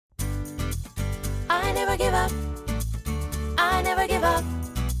never give up. I never give up.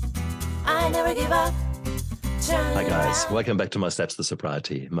 I never give up. Hi guys, welcome back to my Steps to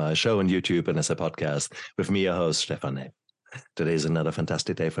Sobriety, my show on YouTube and as a podcast with me, your host, Stefan Neff. Today is another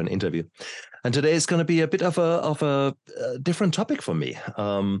fantastic day for an interview. And today is going to be a bit of a different topic for me.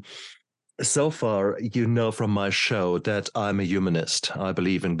 So far, you know from my show that I'm a humanist. I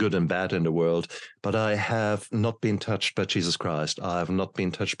believe in good and bad in the world, but I have not been touched by Jesus Christ. I have not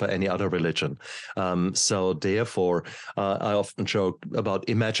been touched by any other religion. So therefore, I often joke about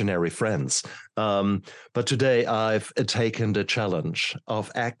imaginary friends. But today I've taken the challenge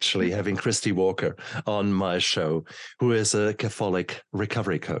of actually having Christie Walker on my show, who is a Catholic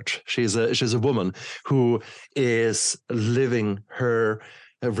recovery coach. She's a woman who is living her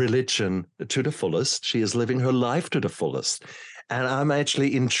religion to the fullest. She is living her life to the fullest. And I'm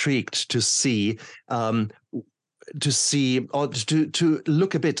actually intrigued to see or to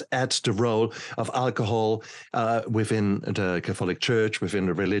look a bit at the role of alcohol within the Catholic Church, within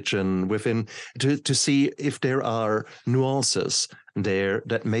the religion, to see if there are nuances there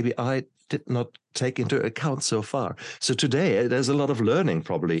that maybe I did not take into account so far. So today, there's a lot of learning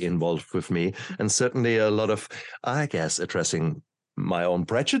probably involved with me, and certainly a lot of, I guess, addressing my own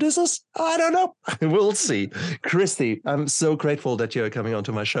prejudices? I don't know. We'll see. Christie, I'm so grateful that you're coming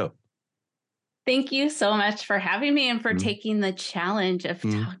onto my show. Thank you so much for having me and for taking the challenge of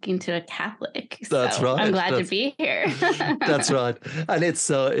talking to a Catholic. That's right. I'm glad to be here. That's right. And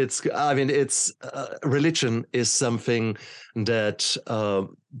religion is something that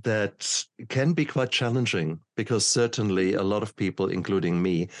can be quite challenging, because certainly a lot of people, including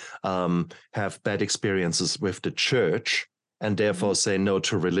me, have bad experiences with the church, and therefore say no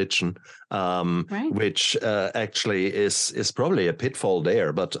to religion, right. Which actually is probably a pitfall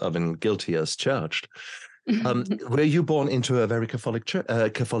there, but I've been guilty as charged. Were you born into a very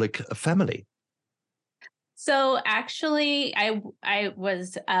Catholic family? So actually, I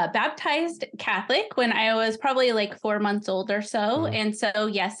was baptized Catholic when I was probably like 4 months old or so. And so,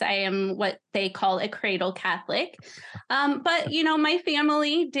 yes, I am what they call a cradle Catholic. But, you know, my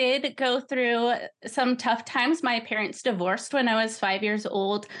family did go through some tough times. My parents divorced when I was 5 years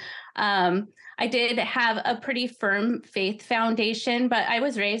old. I did have a pretty firm faith foundation, but I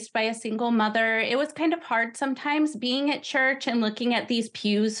was raised by a single mother. It was kind of hard sometimes being at church and looking at these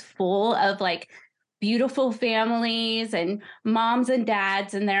pews full of like beautiful families and moms and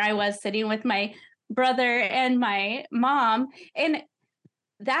dads. And there I was sitting with my brother and my mom. And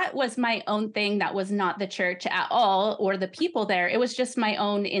that was my own thing. That was not the church at all or the people there. It was just my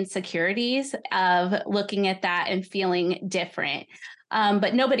own insecurities of looking at that and feeling different.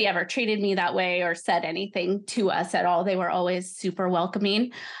 But nobody ever treated me that way or said anything to us at all. They were always super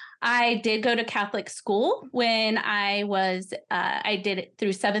welcoming. I did go to Catholic school when I did it through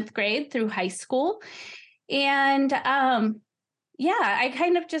 7th grade through high school. And I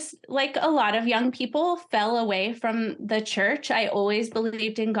kind of just, like a lot of young people, fell away from the church. I always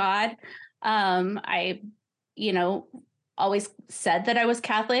believed in God. I always said that I was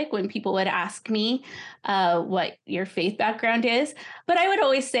Catholic when people would ask me what your faith background is. But I would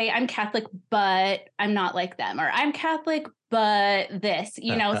always say, I'm Catholic, but I'm not like them, or I'm Catholic, but this,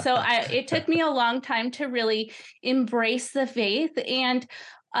 so it took me a long time to really embrace the faith. And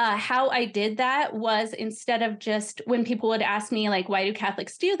how I did that was, instead of just, when people would ask me, like, why do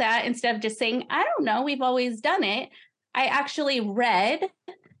Catholics do that? Instead of just saying, I don't know, we've always done it, I actually read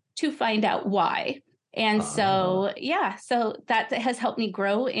to find out why. And so that has helped me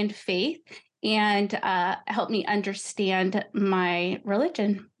grow in faith and helped me understand my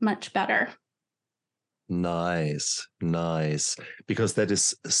religion much better. Nice. Because that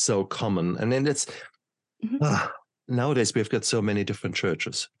is so common. And then it's, nowadays we've got so many different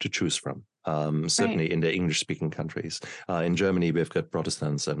churches to choose from. Certainly right. In the English-speaking countries. In Germany, we've got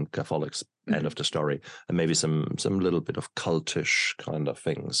Protestants and Catholics, end of the story, and maybe some little bit of cultish kind of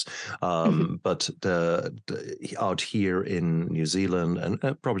things. But out here in New Zealand,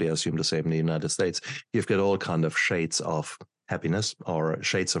 and probably I assume the same in the United States, you've got all kind of shades of happiness or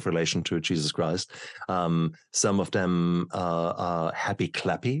shades of relation to Jesus Christ. Some of them are happy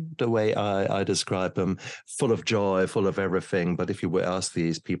clappy, the way I describe them, full of joy, full of everything. But if you were asked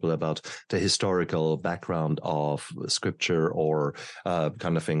these people about the historical background of scripture or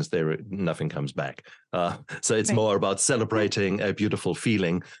kind of things, nothing comes back. So it's more about celebrating a beautiful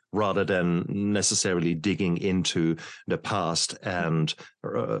feeling rather than necessarily digging into the past and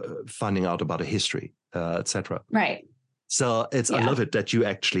finding out about a history, etc. Right. So I love it that you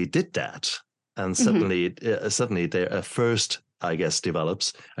actually did that. And suddenly the first, I guess,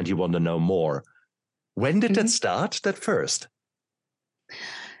 develops and you want to know more. When did that start, that first?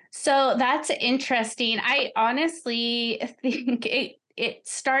 So that's interesting. I honestly think it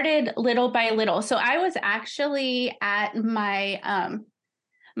started little by little. So I was actually at my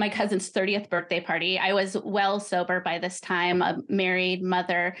cousin's 30th birthday party. I was well sober by this time, a married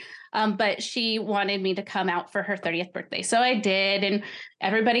mother, but she wanted me to come out for her 30th birthday. So I did, and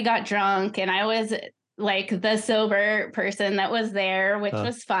everybody got drunk, and I was like the sober person that was there, which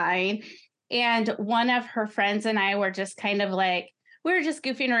was fine. And one of her friends and I were just kind of like, we were just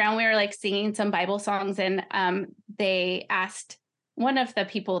goofing around. We were like singing some Bible songs, and they asked, one of the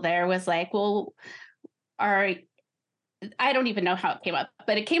people there was like, well, I don't even know how it came up,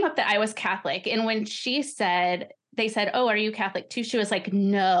 but it came up that I was Catholic. And when they said, oh, are you Catholic too? She was like,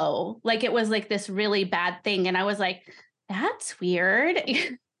 no, like it was like this really bad thing. And I was like, that's weird.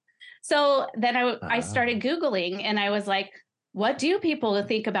 So then I started Googling, and I was like, what do people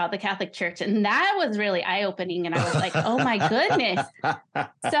think about the Catholic Church? And that was really eye-opening. And I was like, oh my goodness.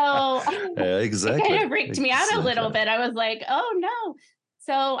 So exactly. It kind of freaked me out a little bit. I was like, oh no.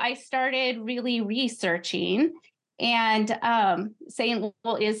 So I started really researching and saying,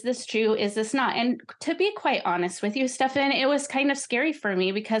 well, is this true? Is this not? And to be quite honest with you, Stefan, it was kind of scary for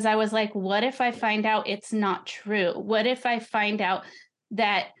me, because I was like, what if I find out it's not true? What if I find out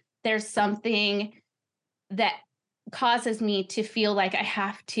that there's something that causes me to feel like I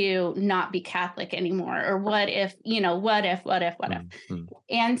have to not be Catholic anymore? Or what if? Mm-hmm.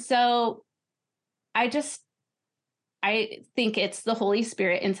 And so I think it's the Holy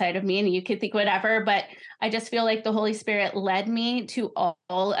Spirit inside of me, and you could think whatever, but I just feel like the Holy Spirit led me to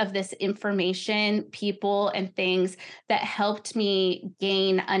all of this information, people, and things that helped me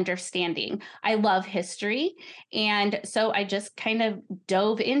gain understanding. I love history. And so I just kind of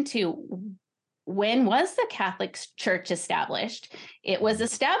dove into, when was the Catholic Church established? It was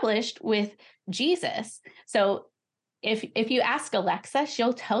established with Jesus. So if you ask Alexa,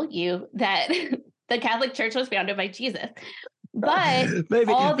 she'll tell you that the Catholic Church was founded by Jesus. But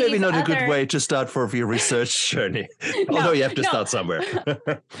maybe not a good way to start for your research journey. Although you have to start somewhere.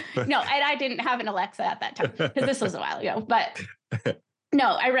 No, and I didn't have an Alexa at that time, because this was a while ago. But no,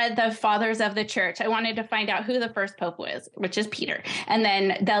 I read the Fathers of the Church. I wanted to find out who the first pope was, which is Peter, and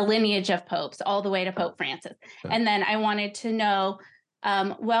then the lineage of popes all the way to Pope Francis. And then I wanted to know,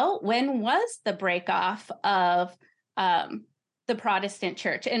 when was the break off of the Protestant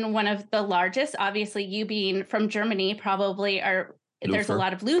church? And one of the largest, obviously, you being from Germany, probably there's a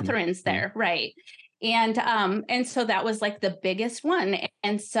lot of Lutherans there, right? And so that was like the biggest one.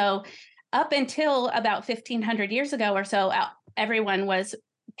 And so up until about 1500 years ago or so, everyone was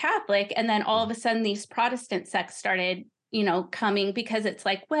Catholic. And then all of a sudden these Protestant sects started, coming, because it's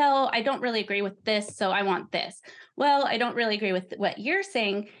like, well, I don't really agree with this, so I want this. Well, I don't really agree with what you're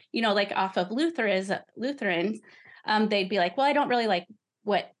saying, like off of Lutherans, they'd be like, well, I don't really like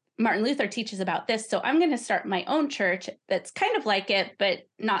what Martin Luther teaches about this, so I'm going to start my own church that's kind of like it, but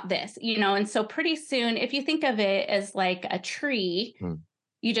not this, And so pretty soon, if you think of it as like a tree,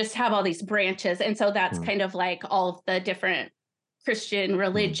 you just have all these branches. And so that's kind of like all of the different Christian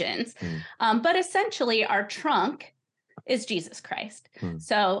religions. But essentially, our trunk is Jesus Christ.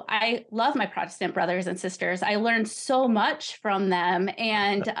 So I love my Protestant brothers and sisters. I learned so much from them,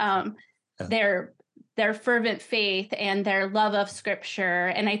 and their fervent faith and their love of Scripture.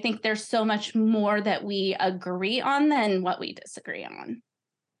 And I think there's so much more that we agree on than what we disagree on.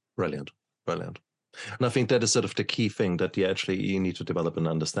 Brilliant. And I think that is sort of the key thing, that you need to develop an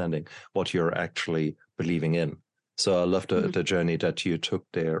understanding what you're actually believing in. So I love the journey that you took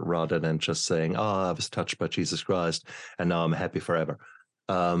there, rather than just saying, I was touched by Jesus Christ and now I'm happy forever.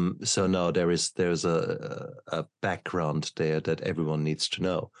 So no, there's a background there that everyone needs to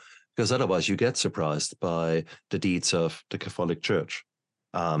know, because otherwise you get surprised by the deeds of the Catholic Church.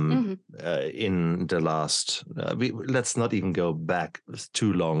 In the last, let's not even go back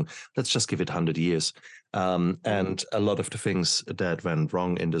too long. Let's just give it 100 years. And a lot of the things that went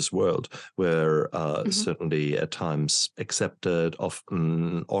wrong in this world were certainly at times accepted,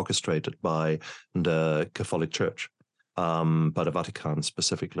 often orchestrated by the Catholic Church, by the Vatican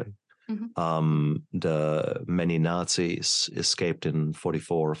specifically. The many Nazis escaped in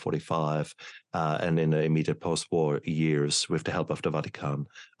 44 or 45, and in the immediate post-war years, with the help of the Vatican,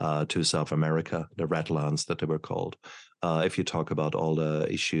 to South America, the Red Lands that they were called. If you talk about all the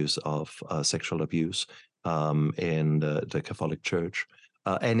issues of sexual abuse in the Catholic Church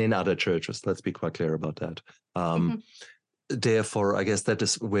and in other churches, let's be quite clear about that. therefore, I guess that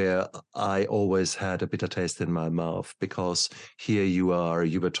is where I always had a bitter taste in my mouth, because here you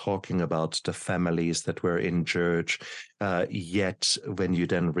were talking about the families that were in church, yet when you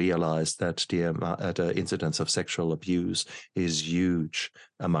then realize that the incidence of sexual abuse is huge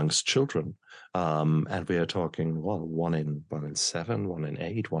amongst children, and we are talking, well, one in 7, 1 in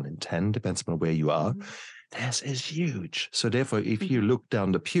 8, 1 in 10, depends on where you are. This is huge. So therefore, if you look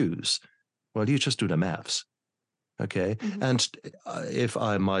down the pews, well, you just do the maths. Okay. And if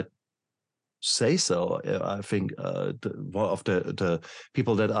I might say so, I think one of the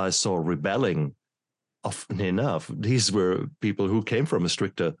people that I saw rebelling, often enough, these were people who came from a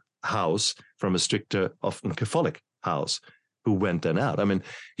stricter house, from a stricter, often Catholic house, who went then out. I mean,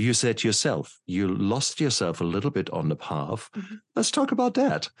 you said yourself, you lost yourself a little bit on the path. Let's talk about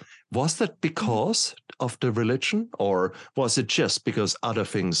that. Was that because of the religion, or was it just because other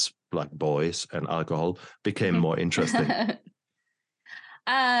things like boys and alcohol became more interesting? It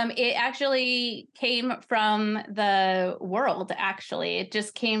actually came from the world, actually. It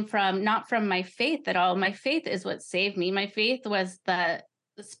just came from, not from my faith at all. My faith is what saved me. My faith was the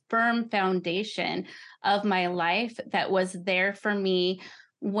firm foundation of my life that was there for me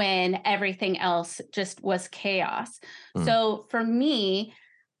when everything else just was chaos. So for me,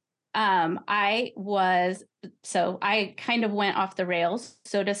 I kind of went off the rails,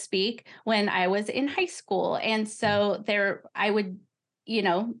 so to speak, when I was in high school. And so I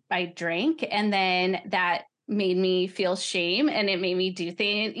drank, and then that made me feel shame, and it made me do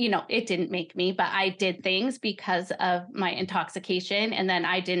things, it didn't make me, but I did things because of my intoxication, and then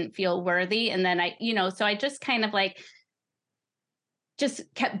I didn't feel worthy. And then so I just kind of just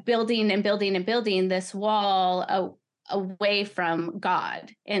kept building and building and building this wall away from God.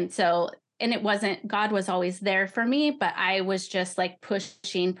 And it wasn't, God was always there for me, but I was just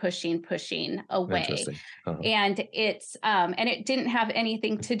pushing away. And it didn't have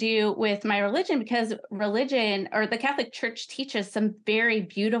anything to do with my religion, because religion, or the Catholic Church, teaches some very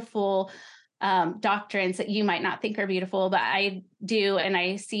beautiful doctrines that you might not think are beautiful, but I do. And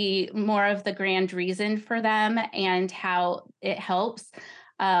I see more of the grand reason for them and how it helps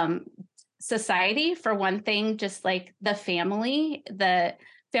society. For one thing, just like the family, the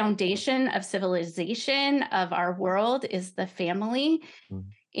foundation of civilization of our world is the family.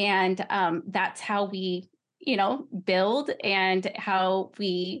 And that's how we, build, and how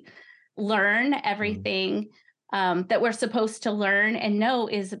we learn everything that we're supposed to learn and know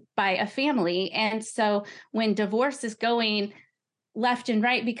is by a family. And so when divorce is going left and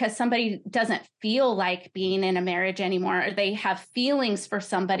right because somebody doesn't feel like being in a marriage anymore, or they have feelings for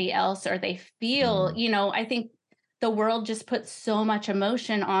somebody else, or they feel, I think the world just puts so much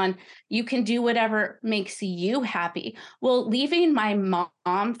emotion on, you can do whatever makes you happy. Well, leaving my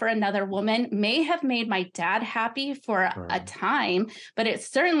mom for another woman may have made my dad happy for a time, but it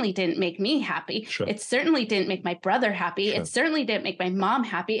certainly didn't make me happy. Sure. It certainly didn't make my brother happy. Sure. It certainly didn't make my mom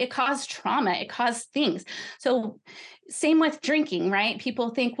happy. It caused trauma. It caused things. So same with drinking, right?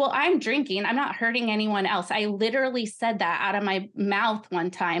 People think, well, I'm drinking, I'm not hurting anyone else. I literally said that out of my mouth one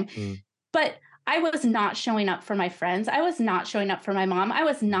time, but I was not showing up for my friends. I was not showing up for my mom. I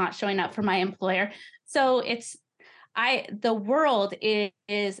was not showing up for my employer. So the world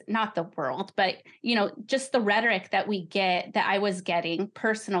is not the world, but, just the rhetoric that we get, that I was getting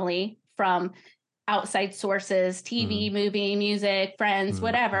personally from outside sources, TV, movie, music, friends,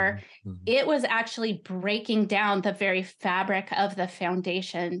 whatever, it was actually breaking down the very fabric of the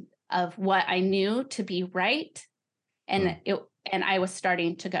foundation of what I knew to be right. And I was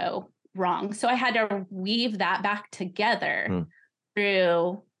starting to go wrong. So I had to weave that back together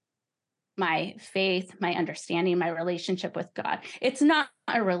through my faith, my understanding, my relationship with God. It's not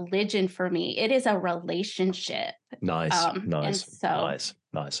a religion for me. It is a relationship. Nice.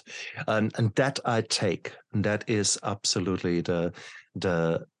 And that I take, that is absolutely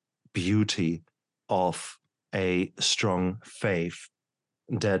the beauty of a strong faith,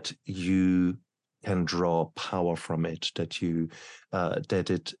 that you can draw power from it, that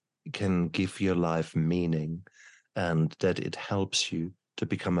it can give your life meaning, and that it helps you to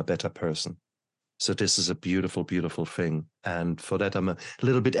become a better person. So this is a beautiful, beautiful thing. And for that, I'm a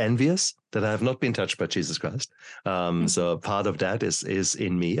little bit envious that I have not been touched by Jesus Christ. So part of that is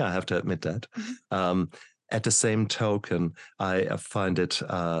in me. I have to admit that. At the same token, I find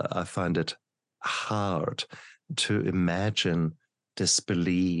it hard to imagine this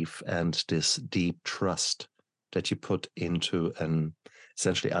belief and this deep trust that you put into an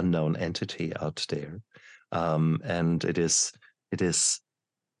essentially unknown entity out there. And it is,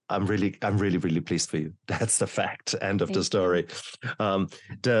 I'm really, really pleased for you. That's the fact. End of the story. I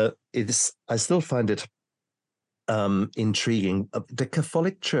still find it intriguing. The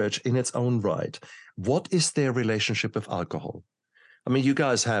Catholic Church in its own right, what is their relationship with alcohol? I mean, you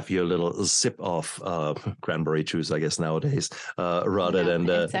guys have your little sip of cranberry juice, I guess, nowadays, rather than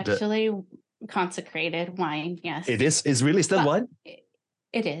it's actually consecrated wine. Yes. It is. Is really still wine?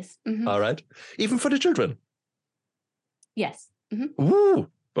 It is. Mm-hmm. All right. Even for the children? Yes. Mm-hmm. Ooh.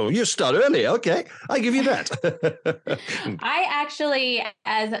 Oh, you start early. Okay. I give you that. I actually,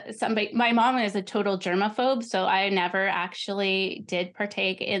 as somebody, my mom is a total germaphobe, so I never actually did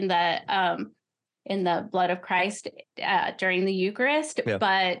partake in the blood of Christ during the Eucharist,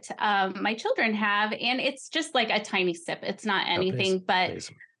 but my children have, and it's just like a tiny sip. It's not anything, please.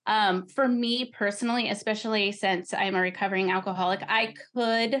 For me personally, especially since I'm a recovering alcoholic, I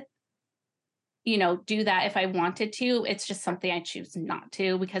could, do that if I wanted to. It's just something I choose not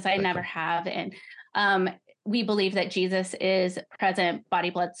to because I never have. And we believe that Jesus is present, body,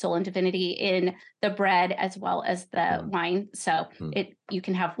 blood, soul, and divinity in the bread as well as the wine. So you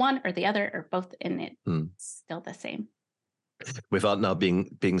can have one or the other or both, and it's still the same. Without now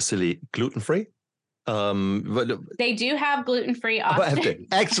being silly, gluten-free? They do have gluten-free options.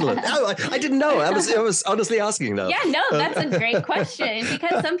 Excellent. I didn't know. I was honestly asking though. Yeah, no, that's a great question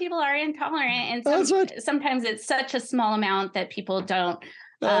because some people are intolerant, and sometimes it's such a small amount that people don't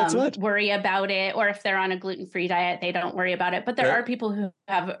worry about it, or if they're on a gluten-free diet, they don't worry about it. But there are people who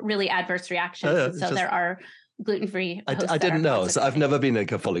have really adverse reactions, so there are gluten-free. I didn't know, so I've never been in a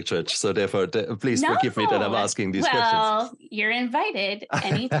Catholic church, so therefore, please forgive me that I'm asking these questions. Well, you're invited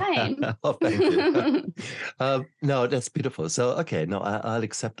anytime. Oh, thank you. No, that's beautiful. So, okay, no, I'll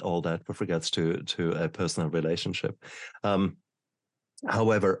accept all that with regards to a personal relationship.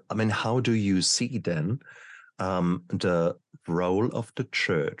 However, I mean, how do you see then the role of the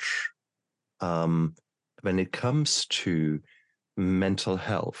church when it comes to mental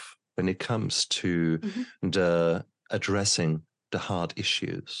health? When it comes to the addressing the hard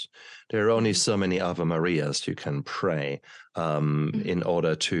issues, there are only so many Ave Marias you can pray in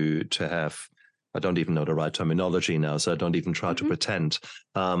order to have. I don't even know the right terminology now, so I don't even try to pretend.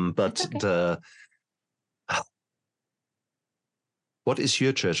 But what is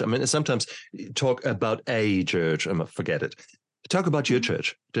your church? I mean, sometimes talk about a church. Forget it. Talk about your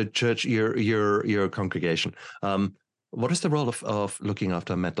church, the church, your congregation. What is the role of looking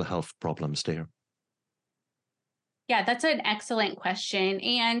after mental health problems there? Yeah, that's an excellent question.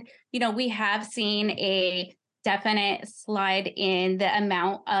 And, we have seen a definite slide in the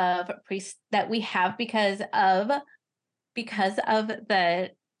amount of priests that we have because of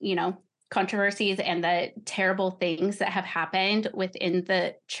the, controversies and the terrible things that have happened within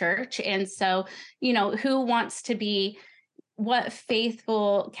the church. And so, who wants to be, what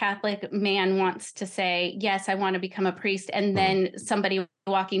faithful Catholic man wants to say, yes, I want to become a priest, and then somebody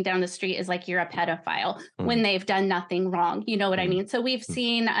walking down the street is like, you're a pedophile when they've done nothing wrong. You know what I mean? So we've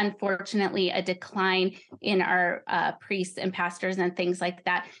seen, unfortunately, a decline in our priests and pastors and things like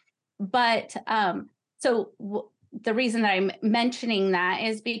that. But the reason that I'm mentioning that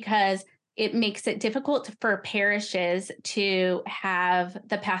is because it makes it difficult for parishes to have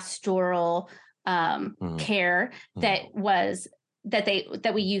the pastoral care that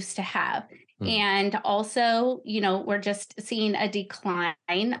we used to have. And also, we're just seeing a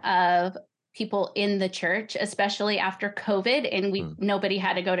decline of people in the church, especially after COVID, and nobody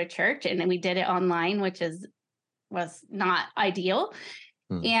had to go to church, and we did it online, which was not ideal.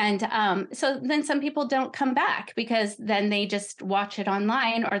 And so then some people don't come back because then they just watch it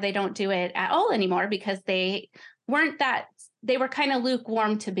online, or they don't do it at all anymore because they were kind of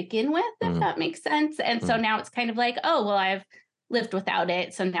lukewarm to begin with, if that makes sense. And so now it's kind of like, oh, well, I've lived without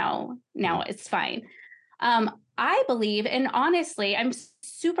it, so now it's fine. I believe, and honestly, I'm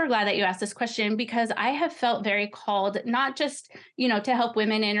super glad that you asked this question, because I have felt very called, not just, to help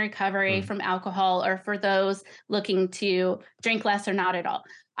women in recovery from alcohol, or for those looking to drink less or not at all.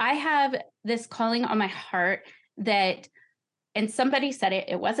 I have this calling on my heart that, and somebody said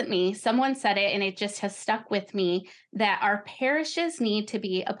it wasn't me, someone said it, and it just has stuck with me, that our parishes need to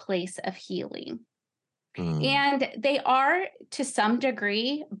be a place of healing. And they are to some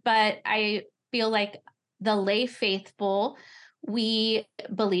degree, but I feel like the lay faithful, we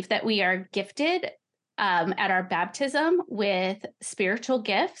believe that we are gifted at our baptism with spiritual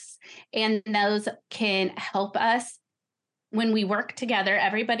gifts, and those can help us when we work together.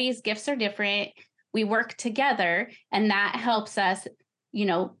 Everybody's gifts are different. We work together, and that helps us,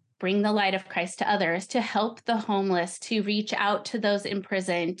 bring the light of Christ to others, to help the homeless, to reach out to those in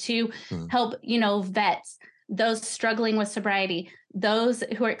prison, to help, vets, those struggling with sobriety, those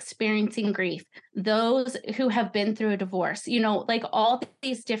who are experiencing grief, those who have been through a divorce, like all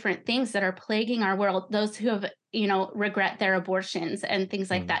these different things that are plaguing our world, those who have, regret their abortions and things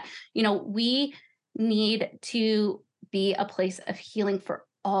like that. We need to be a place of healing for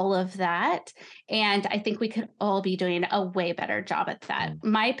all of that. And I think we could all be doing a way better job at that.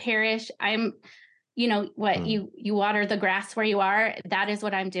 My parish, you water the grass where you are. That is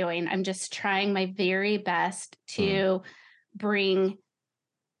what I'm doing. I'm just trying my very best to bring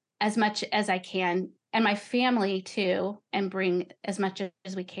as much as I can, and my family too, and bring as much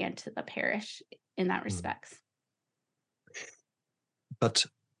as we can to the parish in that respect. But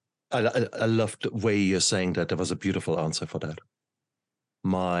I loved the way you're saying that. There was a beautiful answer for that.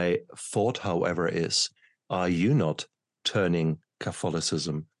 My thought, however, is, are you not turning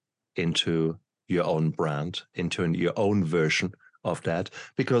Catholicism into your own brand, into your own version of that?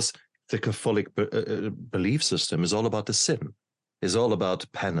 Because the Catholic belief system is all about the sin, is all about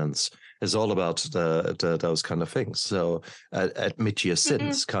penance, is all about those kind of things. So admit your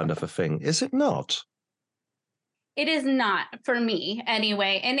sins kind of a thing. Is it not? It is not for me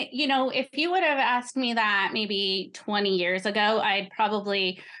anyway. And, if you would have asked me that maybe 20 years ago, I'd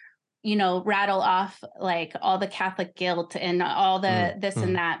probably, rattle off like all the Catholic guilt and all the this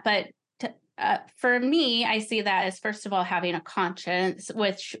and that. But for me, I see that as, first of all, having a conscience,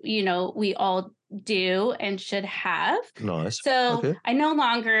 which, we all do and should have. Nice. So okay. I no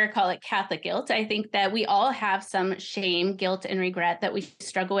longer call it Catholic guilt. I think that we all have some shame, guilt, and regret that we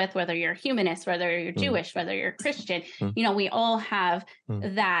struggle with, whether you're humanist, whether you're Jewish, whether you're Christian. We all have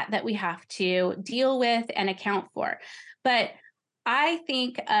that we have to deal with and account for. But I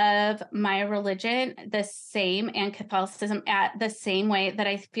think of my religion the same, and Catholicism at the same way that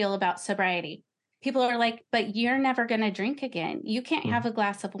I feel about sobriety. People are like, but you're never going to drink again. You can't have a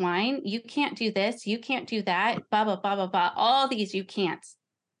glass of wine. You can't do this. You can't do that. Blah, blah, blah, blah, blah. All these you can't.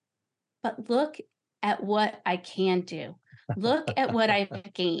 But look at what I can do. Look at what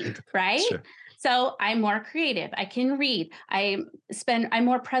I've gained, right? Sure. So I'm more creative. I can read. I'm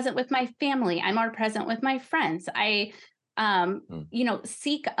more present with my family. I'm more present with my friends. I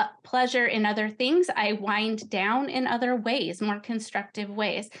seek pleasure in other things. I wind down in other ways, more constructive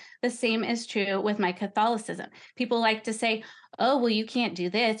ways. The same is true with my Catholicism. People like to say, oh, well, you can't do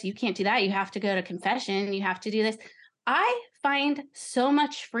this. You can't do that. You have to go to confession. You have to do this. I find so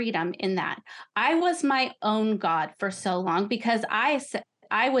much freedom in that. I was my own God for so long because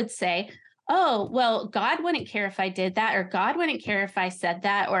I would say, oh, well, God wouldn't care if I did that, or God wouldn't care if I said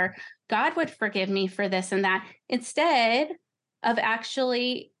that, or God would forgive me for this and that, instead of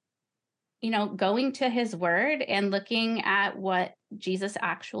actually, going to his word and looking at what Jesus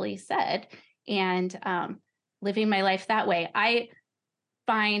actually said and living my life that way. I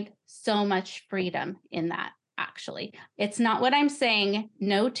find so much freedom in that, actually. It's not what I'm saying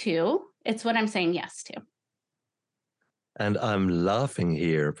no to, it's what I'm saying yes to. And I'm laughing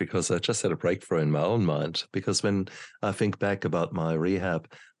here because I just had a breakthrough in my own mind. Because when I think back about my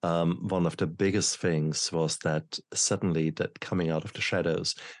rehab, one of the biggest things was that suddenly that coming out of the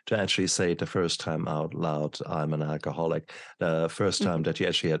shadows, to actually say the first time out loud, I'm an alcoholic, the first time that you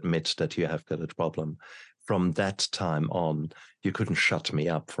actually admit that you have got a problem. From that time on, you couldn't shut me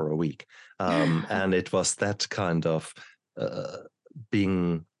up for a week. And it was that kind of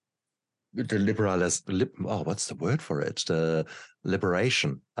being what's the word for it? The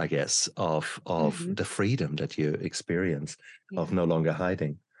liberation, I guess, of the freedom that you experience of no longer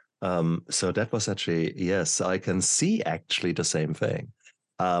hiding. So that was actually, yes, I can see actually the same thing.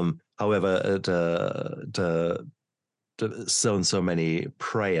 However, the so many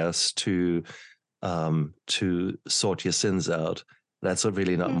prayers to sort your sins out, that's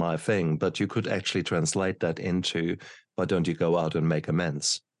really not my thing. But you could actually translate that into, why don't you go out and make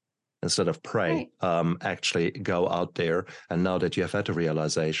amends? Instead of pray, actually go out there. And now that you have had a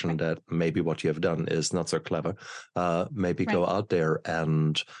realization that maybe what you have done is not so clever, maybe go out there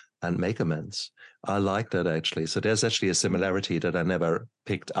and make amends. I like that, actually. So there's actually a similarity that I never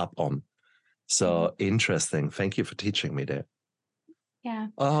picked up on. So interesting. Thank you for teaching me there. Yeah.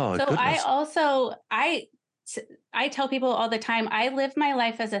 Oh, so goodness. I tell people all the time, I live my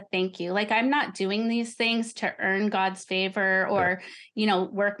life as a thank you. Like, I'm not doing these things to earn God's favor or,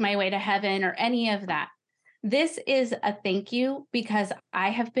 work my way to heaven or any of that. This is a thank you because I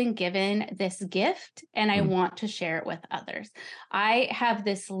have been given this gift and I want to share it with others. I have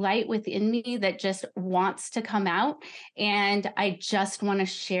this light within me that just wants to come out, and I just want to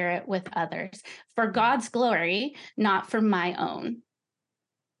share it with others for God's glory, not for my own.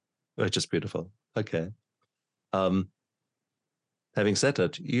 Which is beautiful. Okay. Having said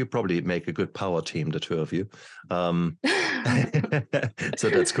that, you probably make a good power team, the two of you. So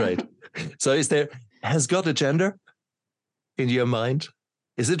that's great. So has God a gender in your mind?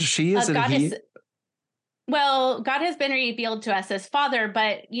 Is it a she? Is it a he? Well, God has been revealed to us as Father,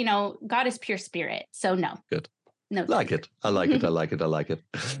 but God is pure spirit. So no. Good. No. Like it. I like it. I like it. I like it.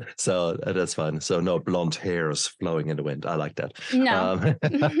 So that's fine. So no blonde hairs flowing in the wind. I like that. No.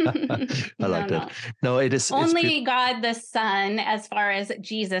 I like that. No, it is only God the Son, as far as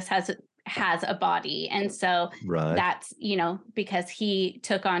Jesus has a body. And so that's, because he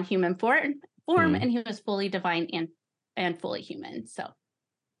took on human form and he was fully divine and fully human. So,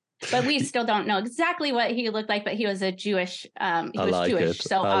 but we still don't know exactly what he looked like, but he was a Jewish, Jewish.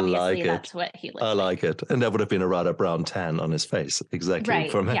 So obviously that's what he looked like. I like it. And that would have been a rather brown tan on his face. Exactly.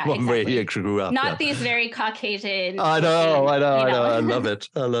 Right. From where he grew up. Not these very Caucasian. I know. I love it.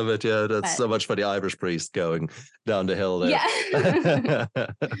 I love it. Yeah. That's so much for the Irish priest going down the hill there. Yeah.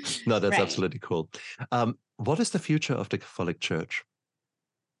 No, that's absolutely cool. What is the future of the Catholic Church?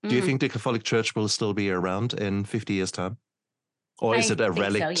 Do you think the Catholic Church will still be around in 50 years' time? Or is it a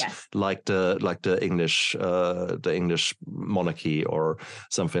relic like the English monarchy or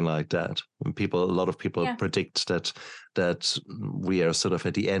something like that? A lot of people predict that we are sort of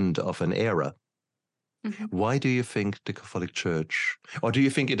at the end of an era. Mm-hmm. Why do you think the Catholic Church, or do you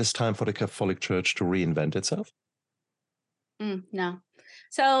think it is time for the Catholic Church to reinvent itself? No.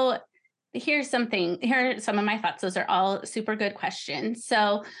 So here's some of my thoughts. Those are all super good questions.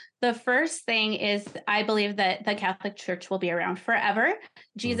 So the first thing is, I believe that the Catholic Church will be around forever.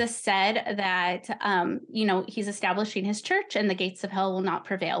 Jesus said that, he's establishing his church and the gates of hell will not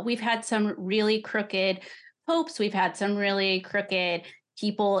prevail. We've had some really crooked popes. We've had some really crooked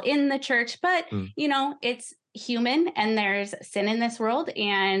people in the church, but, it's human and there's sin in this world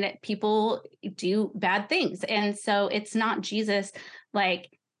and people do bad things. And so it's not Jesus,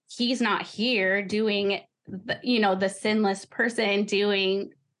 he's not here doing, the sinless person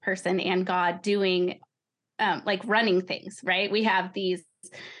and God doing, running things, right? We have these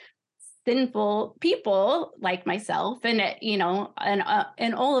sinful people like myself and,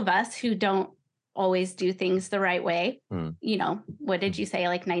 and all of us who don't always do things the right way. What did you say?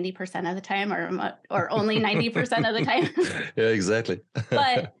 90% of the time or only 90% of the time? Yeah, exactly.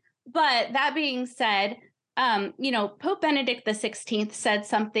 But that being said, Pope Benedict XVI said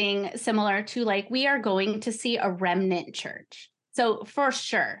something similar to we are going to see a remnant church. So for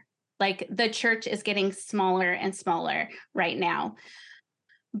sure, the church is getting smaller and smaller right now.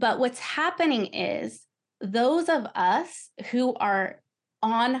 But what's happening is those of us who are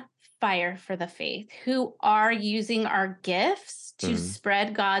on fire for the faith, who are using our gifts to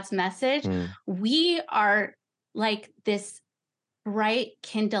spread God's message, we are this bright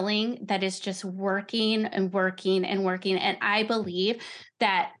kindling that is just working and working and working. And I believe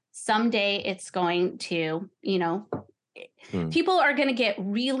that someday it's going to, people are going to get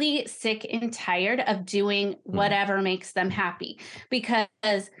really sick and tired of doing whatever makes them happy, because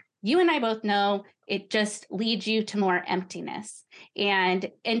you and I both know it just leads you to more emptiness.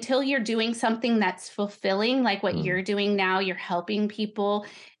 And until you're doing something that's fulfilling, like what you're doing now, you're helping people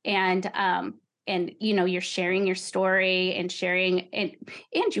and you're sharing your story and sharing and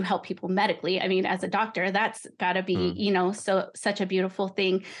you help people medically. I mean, as a doctor, that's got to be, such a beautiful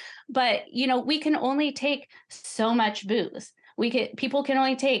thing. But, we can only take so much booze. People can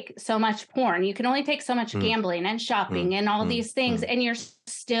only take so much porn. You can only take so much gambling and shopping and all these things, and you're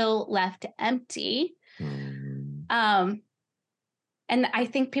still left empty. And I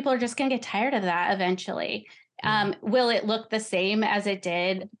think people are just going to get tired of that eventually. Will it look the same as it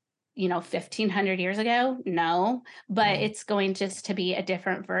did 1,500 years ago? No, but it's going just to be a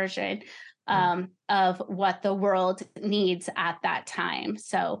different version of what the world needs at that time.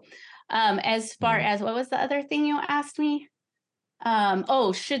 So as far as, what was the other thing you asked me?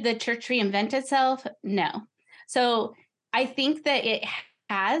 Should the church reinvent itself? No. So I think that it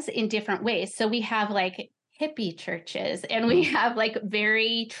has in different ways. So we have hippie churches and we have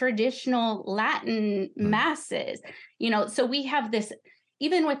very traditional Latin masses, so we have this.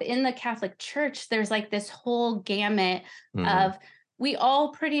 Even within the Catholic Church, there's this whole gamut of, we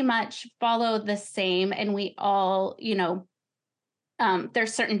all pretty much follow the same, and we all,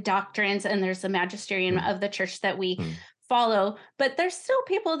 there's certain doctrines and there's the magisterium of the church that we follow, but there's still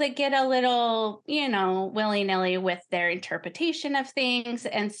people that get a little, willy-nilly with their interpretation of things.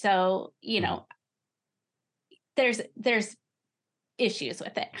 And so, there's issues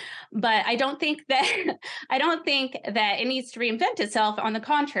with it, but I don't think that it needs to reinvent itself. On the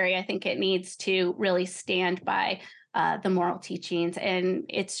contrary, I think it needs to really stand by the moral teachings, and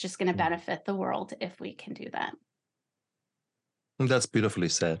it's just going to benefit the world if we can do that. That's beautifully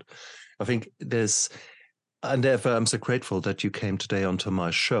said. I think and therefore, I'm so grateful that you came today onto my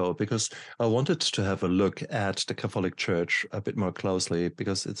show, because I wanted to have a look at the Catholic Church a bit more closely,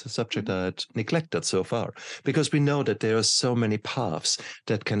 because it's a subject I'd neglected so far. Because we know that there are so many paths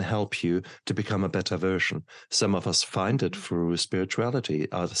that can help you to become a better version. Some of us find it through spirituality,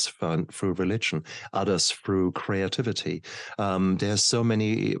 others find through religion, others through creativity. There's so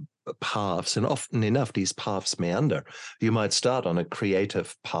many paths, and often enough these paths meander. You might start on a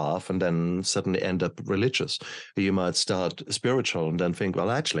creative path and then suddenly end up religious. You might start spiritual and then think,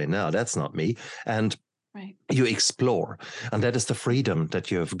 well, actually, no, that's not me. And you explore. And that is the freedom that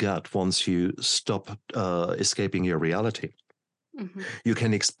you've got once you stop escaping your reality. You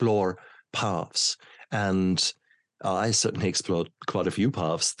can explore paths. And I certainly explored quite a few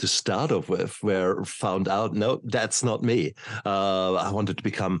paths to start off with, where found out, no, that's not me. I wanted to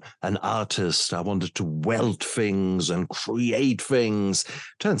become an artist. I wanted to weld things and create things.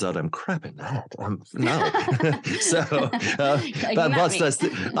 Turns out I'm crap in that. No. But what's this?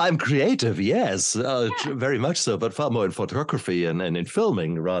 I'm creative, yes, very much so, but far more in photography and in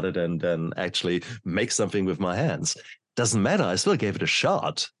filming rather than actually make something with my hands. Doesn't matter. I still gave it a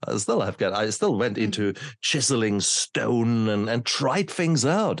shot. I still went into chiseling stone and tried things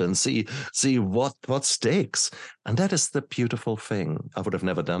out and see what sticks. And that is the beautiful thing. I would have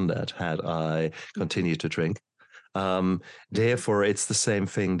never done that had I continued to drink. Therefore, it's the same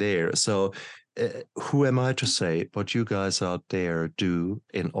thing there. So who am I to say what you guys out there do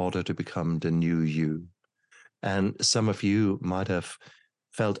in order to become the new you? And some of you might have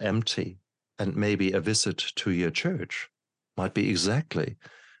felt empty. And maybe a visit to your church might be exactly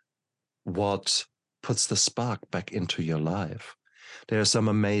what puts the spark back into your life. There are some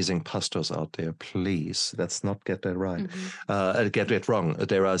amazing pastors out there. Please, let's not get that right. Get it wrong.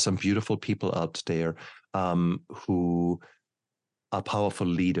 There are some beautiful people out there who are powerful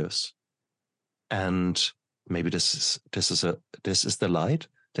leaders, and maybe this is the light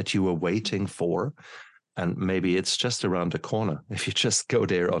that you were waiting for. And maybe it's just around the corner. If you just go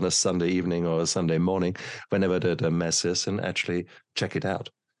there on a Sunday evening or a Sunday morning, whenever the mass is, and actually check it out.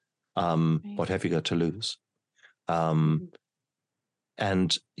 What have you got to lose? And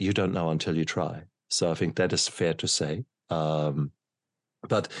you don't know until you try. So I think that is fair to say.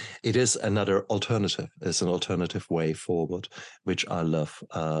 But it is another alternative. It's an alternative way forward, which I love.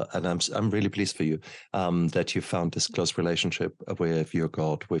 And I'm really pleased for you that you found this close relationship with your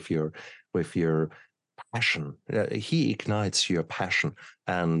God, with your passion. He ignites your passion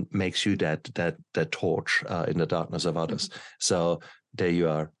and makes you that torch in the darkness of others. So there you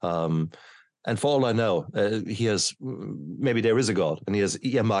are. And for all I know, maybe there is a God, and he has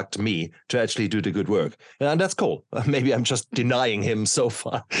earmarked me to actually do the good work. And that's cool. Maybe I'm just denying him so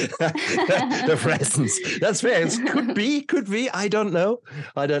far the presence. That's fair. Could be. I don't know.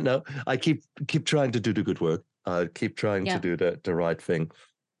 I keep trying to do the good work. I keep trying to do the right thing.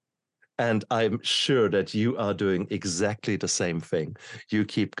 And I'm sure that you are doing exactly the same thing. You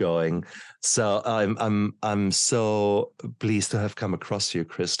keep going. So I'm so pleased to have come across you,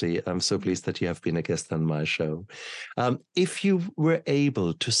 Christie. I'm so pleased that you have been a guest on my show. If you were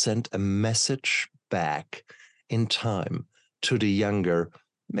able to send a message back in time to the younger,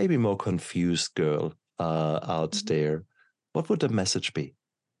 maybe more confused girl out there, what would the message be?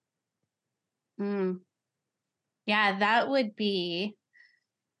 Yeah, that would be,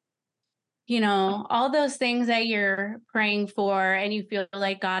 all those things that you're praying for and you feel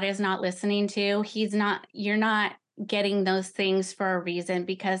like God is not listening to, you're not getting those things for a reason,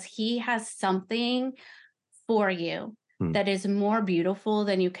 because he has something for you that is more beautiful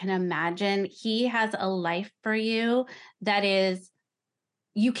than you can imagine. He has a life for you that is,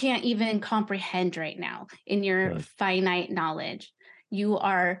 you can't even comprehend right now in your finite knowledge. You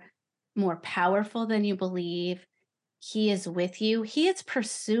are more powerful than you believe. He is with you. He is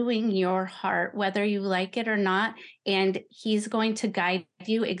pursuing your heart, whether you like it or not. And he's going to guide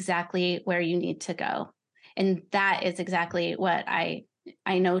you exactly where you need to go. And that is exactly what I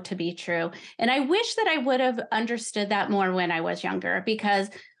know to be true. And I wish that I would have understood that more when I was younger,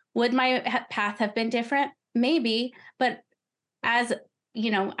 because would my path have been different? Maybe. But as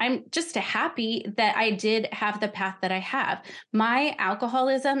I'm just happy that I did have the path that I have. My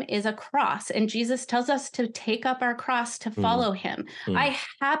alcoholism is a cross, and Jesus tells us to take up our cross to follow him. I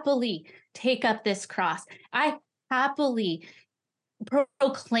happily take up this cross. I happily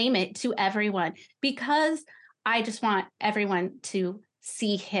proclaim it to everyone, because I just want everyone to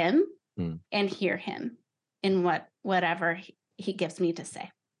see him and hear him in whatever he gives me to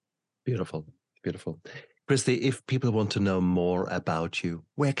say. Beautiful, beautiful. Christie, if people want to know more about you,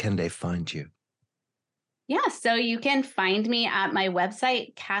 where can they find you? Yeah, so you can find me at my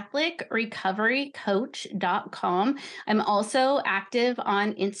website, CatholicRecoveryCoach.com. I'm also active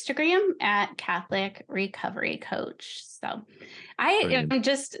on Instagram at Catholic Recovery Coach. So I Brilliant. am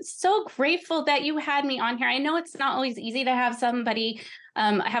just so grateful that you had me on here. I know it's not always easy to have somebody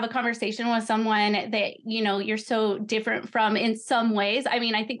have a conversation with someone that, you're so different from in some ways. I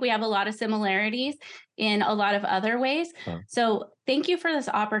mean, I think we have a lot of similarities in a lot of other ways. So thank you for this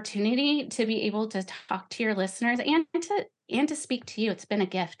opportunity to be able to talk to your listeners and to speak to you. It's been a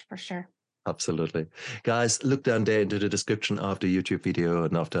gift for sure. Absolutely. Guys, look down there into the description of the YouTube video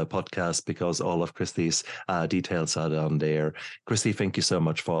and of the podcast, because all of Christie's details are down there. Christie, thank you so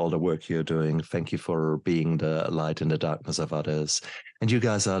much for all the work you're doing. Thank you for being the light in the darkness of others. And you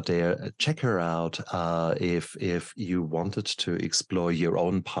guys out there, check her out if you wanted to explore your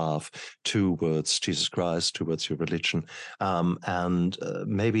own path towards Jesus Christ, towards your religion. And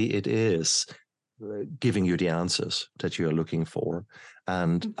maybe it is giving you the answers that you're looking for.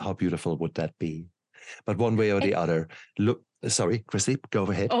 And how beautiful would that be? But one way or the other, look, sorry, Christie, go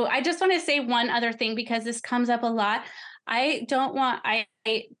ahead. Oh, I just want to say one other thing, because this comes up a lot. I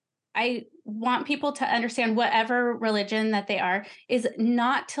want people to understand, whatever religion that they are, is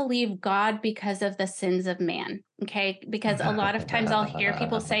not to leave God because of the sins of man. Okay. Because a lot of times I'll hear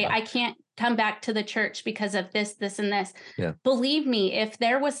people say, I can't come back to the church because of this, this, and this. Yeah. Believe me, if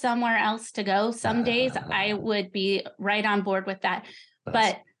there was somewhere else to go, some days I would be right on board with that. Nice.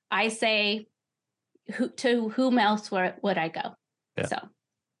 But I say, to whom else would I go? Yeah. So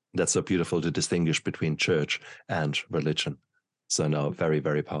that's so beautiful to distinguish between church and religion. So no, very,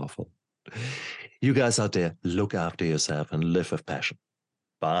 very powerful. You guys out there, look after yourself and live with passion.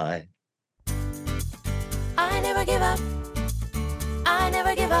 Bye. I never give up. I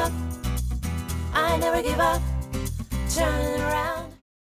never give up. I never give up. Turn around.